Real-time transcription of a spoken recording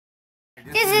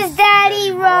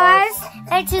Daddy Ross,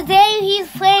 and today he's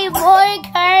playing Mario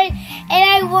Kart,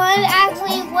 and I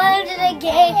actually won the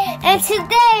game. And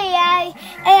today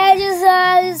I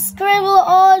just scribbled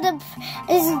all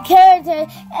his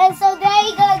characters, and so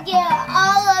Daddy gonna get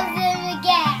all of them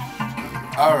again.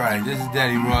 All right, this is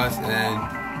Daddy Ross, and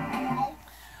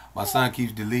my son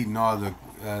keeps deleting all the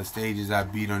stages I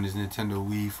beat on his Nintendo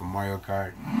Wii for Mario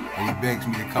Kart, and he begs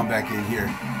me to come back in here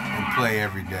and play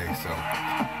every day. So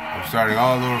I'm starting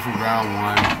all over from round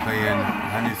 1, playing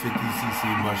 150cc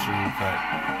mushroom cut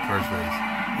first race.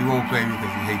 He won't play me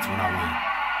because he hates when I win.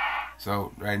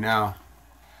 So right now,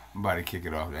 I'm about to kick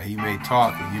it off. He may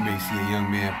talk, and you may see a young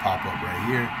man pop up right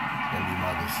here. That'll be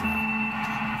my other son.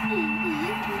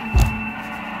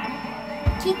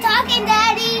 Keep talking,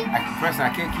 Daddy. Preston, I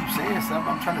can't keep saying something.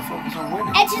 I'm trying to focus on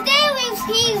winning. And today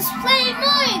he's playing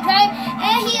Mario Kart,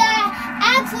 and he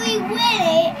actually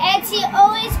winning, and he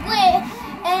always wins.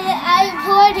 And I'm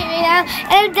bored right now.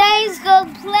 And Daddy's gonna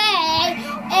play,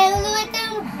 and with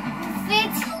them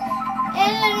fit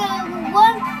in a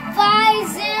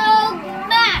 150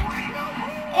 map.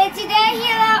 And today he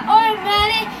not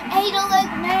automatic, and he don't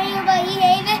like Mario, but he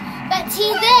hates it. But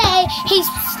today he's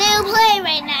still playing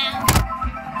right now.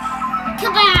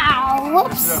 Kabow!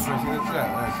 Whoops. What's up, Preston? What's up?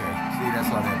 Okay. See, that's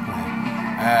all that playing.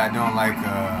 I don't like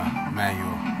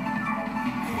manual.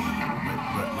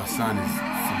 But my son is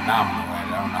phenomenal at it.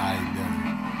 I don't know how he does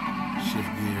it.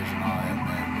 Shift gears and all that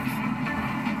madness.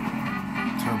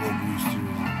 Turbo boosters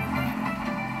and whatnot.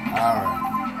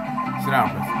 Alright. Sit down,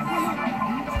 Preston.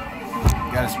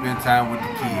 You gotta spend time with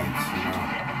the kids, you know.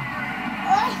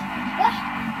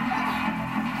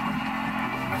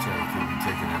 I try to keep him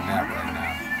taking a nap right now.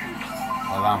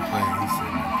 While I'm playing, he's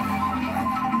sitting there playing on the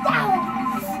blanket.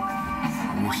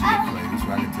 I wish he could play this, so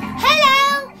I could take a nap.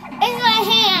 Hello! It's my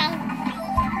hand.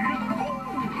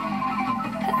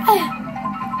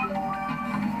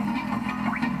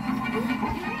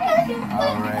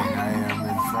 Alright, I am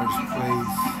in first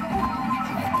place.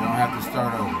 I don't have to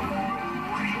start over.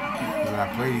 When I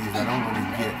play these, I don't want to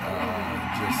get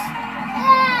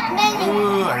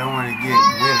I don't want to get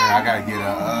winner. I gotta get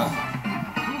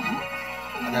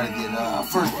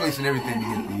first place and everything to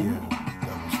get the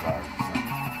double star.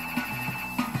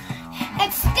 And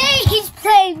today he's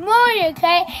playing Mario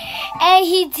Kart, and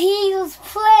he's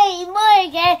playing Mario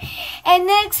Kart, and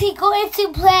next he's going to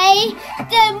play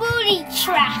the movie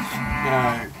track.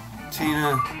 Alright,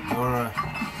 Tina, Dora,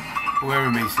 whoever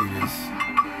may see this.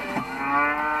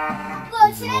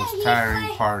 This is the most tiring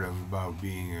part about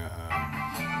being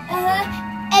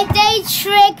and they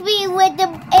trick me with the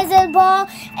ball,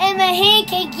 and my hand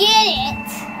can get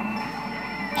it.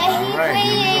 Alright,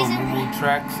 here we go, movie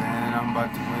tracks, and I'm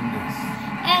about to win this.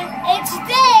 And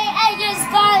today I just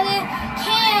got the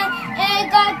can, and I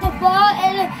got the ball,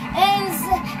 and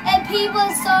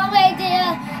people saw me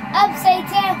there upside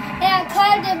down, and I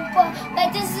caught the ball.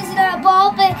 But this is not a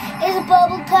ball, but it's a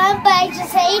bubble gum. But I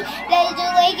just hate that I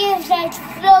don't like it. It's like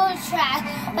flow track.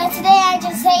 But today I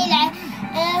just hate that.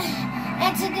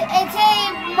 And today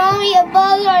Mommy and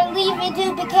Bobby are leaving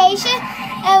to vacation,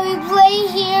 and we play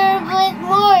here with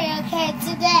Mario Kart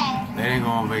today. They didn't go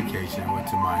on vacation. Went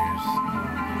to Myers.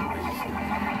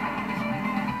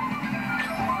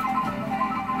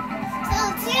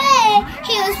 Today,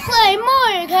 he was playing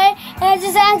Mario Kart, and I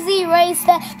just actually raced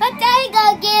that. But then he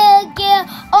got get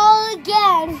all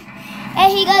again. And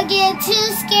he got get 2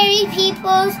 scary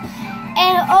peoples,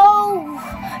 and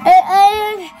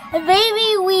and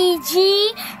baby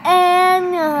Ouija,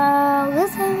 and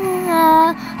what's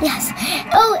that? Yes.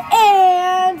 Oh,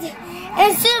 and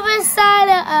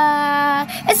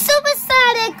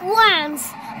supersonic ones.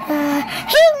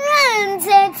 He runs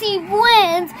and he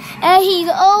wins, and he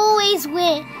always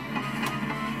wins.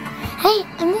 Hey,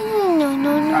 no.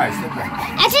 Alright, step back.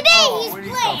 And today he's where did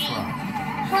he playing. come from?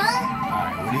 Huh?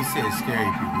 Alright, when he says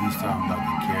scary people, he's talking about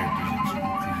the characters that you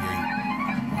can create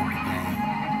in the game.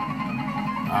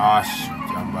 Oh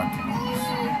shoot, I'm about to lose.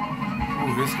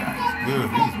 Ooh, this guy is good.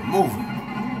 He's moving.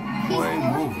 Boy, he's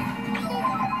moving.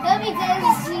 Well,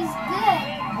 because he's good.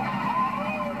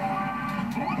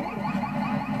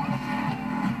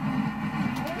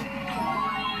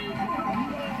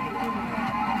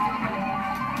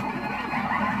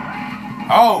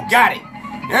 Oh, got it.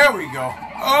 There we go.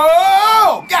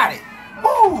 Oh, got it.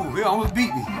 Woo, he almost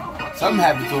beat me. Something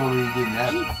happened to him when he didn't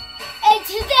happen. And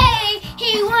today,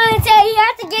 he wants to, you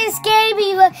have to get scary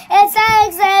people, and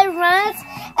Sonic runs,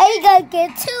 and you gotta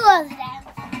get 2 of them.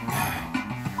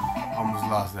 Almost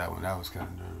lost that one. That was kind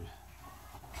of nervous.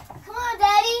 Come on,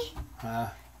 Daddy. Huh?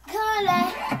 Come on,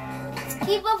 Daddy. Let's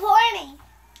keep reporting.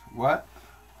 What?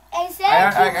 I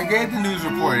I gave the news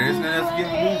report. Isn't that to give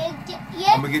the news?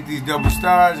 Yeah. I'm gonna get these double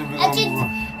stars and we're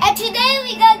and today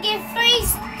we gonna get 3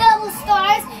 double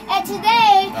stars. And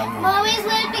today, Mommy's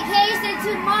notification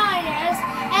to Myers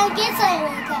and get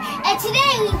something. And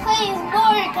today we play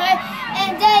Mordecai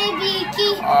and Daddy B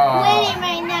keep winning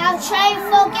right now. Try to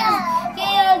focus,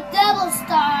 get our double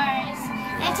stars.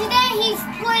 And today he's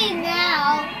playing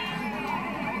now.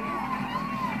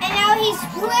 And now he's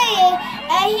playing,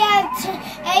 and he had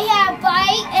a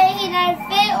bite, and he had a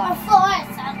fit or fall or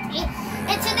something.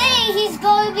 And today he's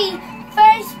going to be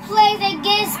first place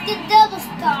against the double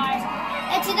stars.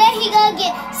 And today he's going to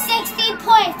get 60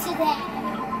 points today.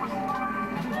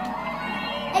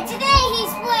 And today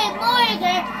he's playing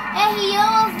Morgan, and he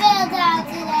almost fell down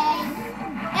today.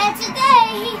 And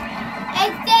today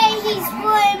he's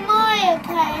playing Mario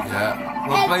Kart. Yeah.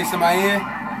 What place am I in?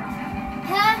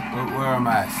 Huh? Where am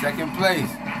I? Second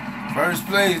place. First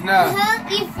place now.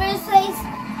 You first place.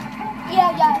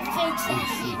 Yeah, fix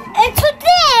it. And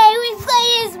today we play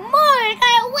is Mario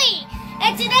Kart Wii.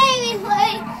 And today we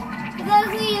play because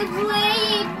we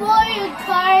play Mario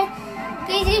Kart.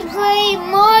 We did play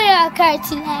Mario Kart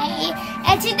today.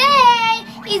 And today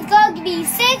he's going to be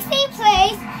 60th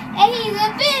place, and he's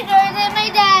bigger than my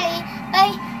daddy.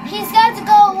 But he's got to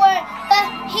go work. But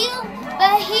he's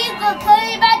going to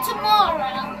come back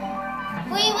tomorrow.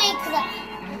 3 weeks left.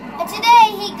 And today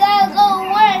he got to go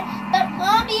work. But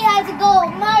Mommy has to go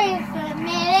Mario for a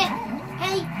minute.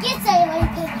 And he gets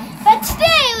everything. But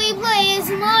today we play is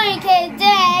Mario Kart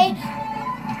Day.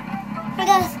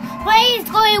 Because Ray's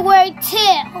going to work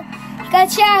too. He got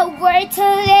to try to work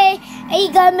today. And he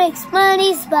got to make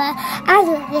money. But I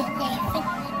don't really think.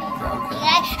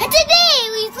 And today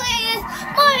we play this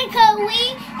Mario Kart Wii,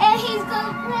 and he's going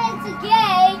to play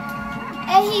today,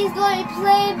 and he's going to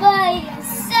play by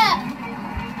himself.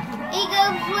 He's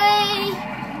going to play.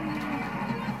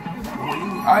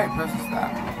 Alright, Preston, stop.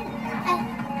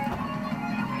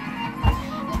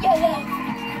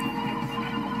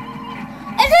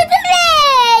 And so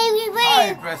today we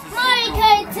play Mario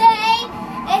Kart Day,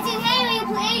 and today we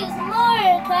play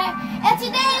Mario Kart, and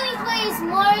today we play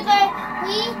Mario Kart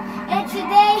Wii. And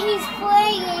today he's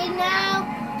playing now.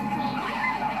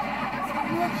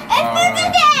 And for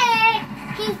today,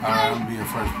 he's playing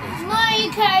first place. Mario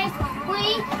Kart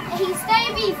Wii. And he's going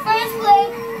to be first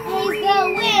place, and he's going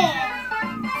to win.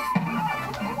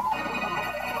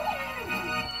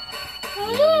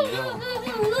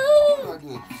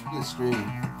 Good screen.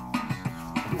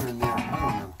 Here and there. I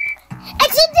don't know. And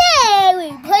today we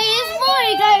play this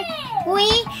Mario Kart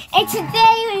Wii. And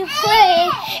today we play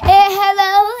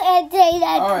Hello and Day.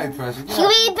 Alright, Preston. Should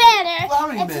be better. Well, how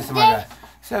many minutes am I got?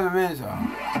 7 minutes. So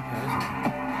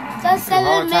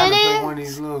 7 minutes. To play one of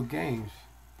these little games.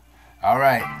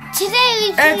 Alright. Today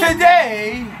we play. And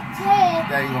today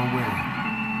Daddy gonna win.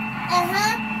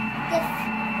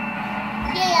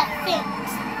 Yeah,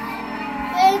 thanks.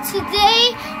 And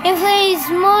today we play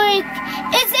Mario.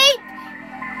 It's 8.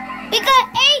 We got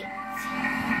 8.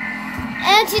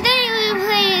 And today we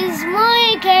play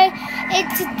Mario Kart. And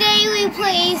today we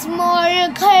play Mario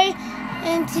Kart.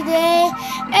 And today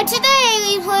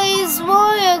we play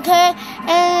Mario Kart.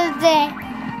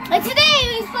 And today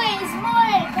we play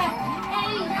Mario Kart.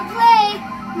 And we can play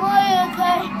Mario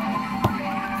Kart.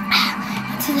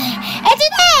 And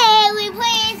today we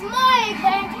play Mario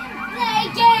Kart.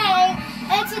 Again.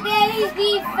 And today he's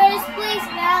be first place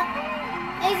now.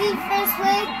 He's in first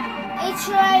place. He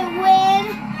try to win.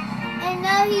 And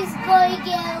now he's going to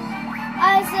get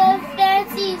some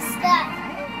fancy stuff.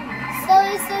 So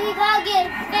he gotta get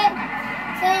fit.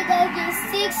 So he gotta get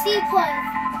 60 points.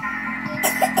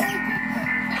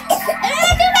 And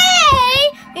today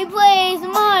we play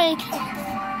Mario Kart.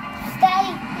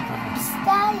 Daddy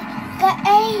got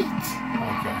 8.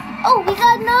 Okay. Oh, we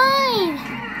got 9.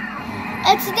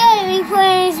 And today we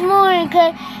play Mario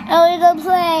Kart. And we're gonna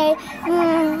play.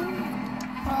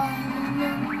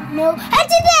 No. And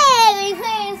today we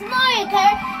play Mario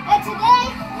Kart. And today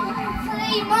we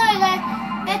play Mario Kart.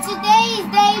 And today's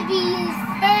baby is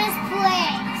first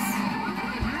place.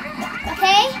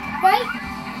 Okay? Right?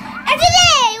 And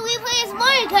today we play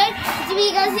Mario Kart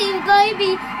because he's going to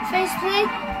be first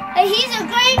place. And he's a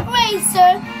great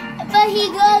racer, but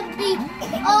he's going to be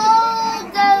all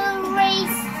the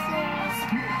racers.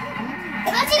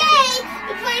 But today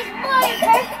we play Mario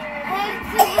Kart.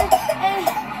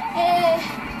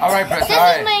 Alright, Preston,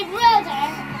 this is my brother,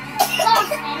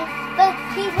 Preston, but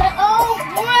he's my own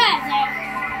brother,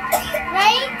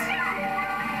 right?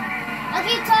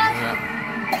 Okay, talk. Yeah.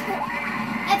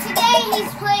 And today he's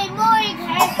playing Mario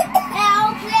Kart, and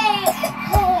I'll play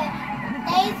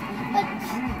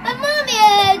but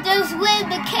Mommy just went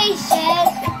vacation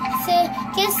to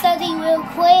get something with real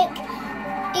quick.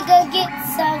 He gonna get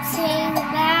something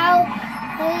now.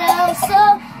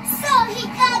 So he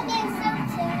gonna get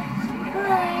something.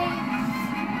 Right.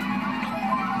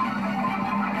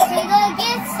 He gonna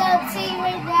get something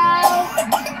right now.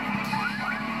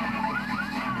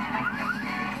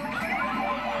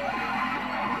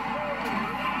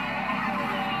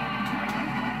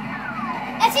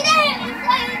 And today he's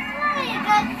playing.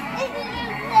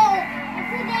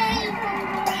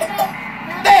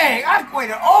 Dang, I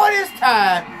waited all this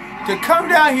time to come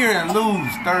down here and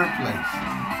lose third place.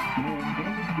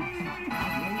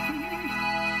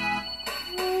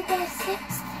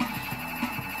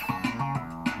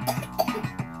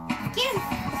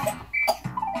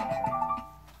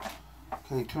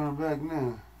 Can't turn back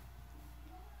now.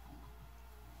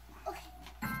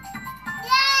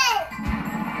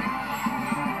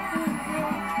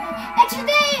 And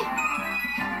today,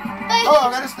 oh,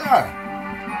 I got a star.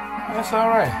 That's all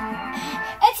right.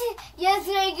 Yes,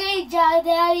 you're a great job,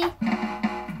 Daddy.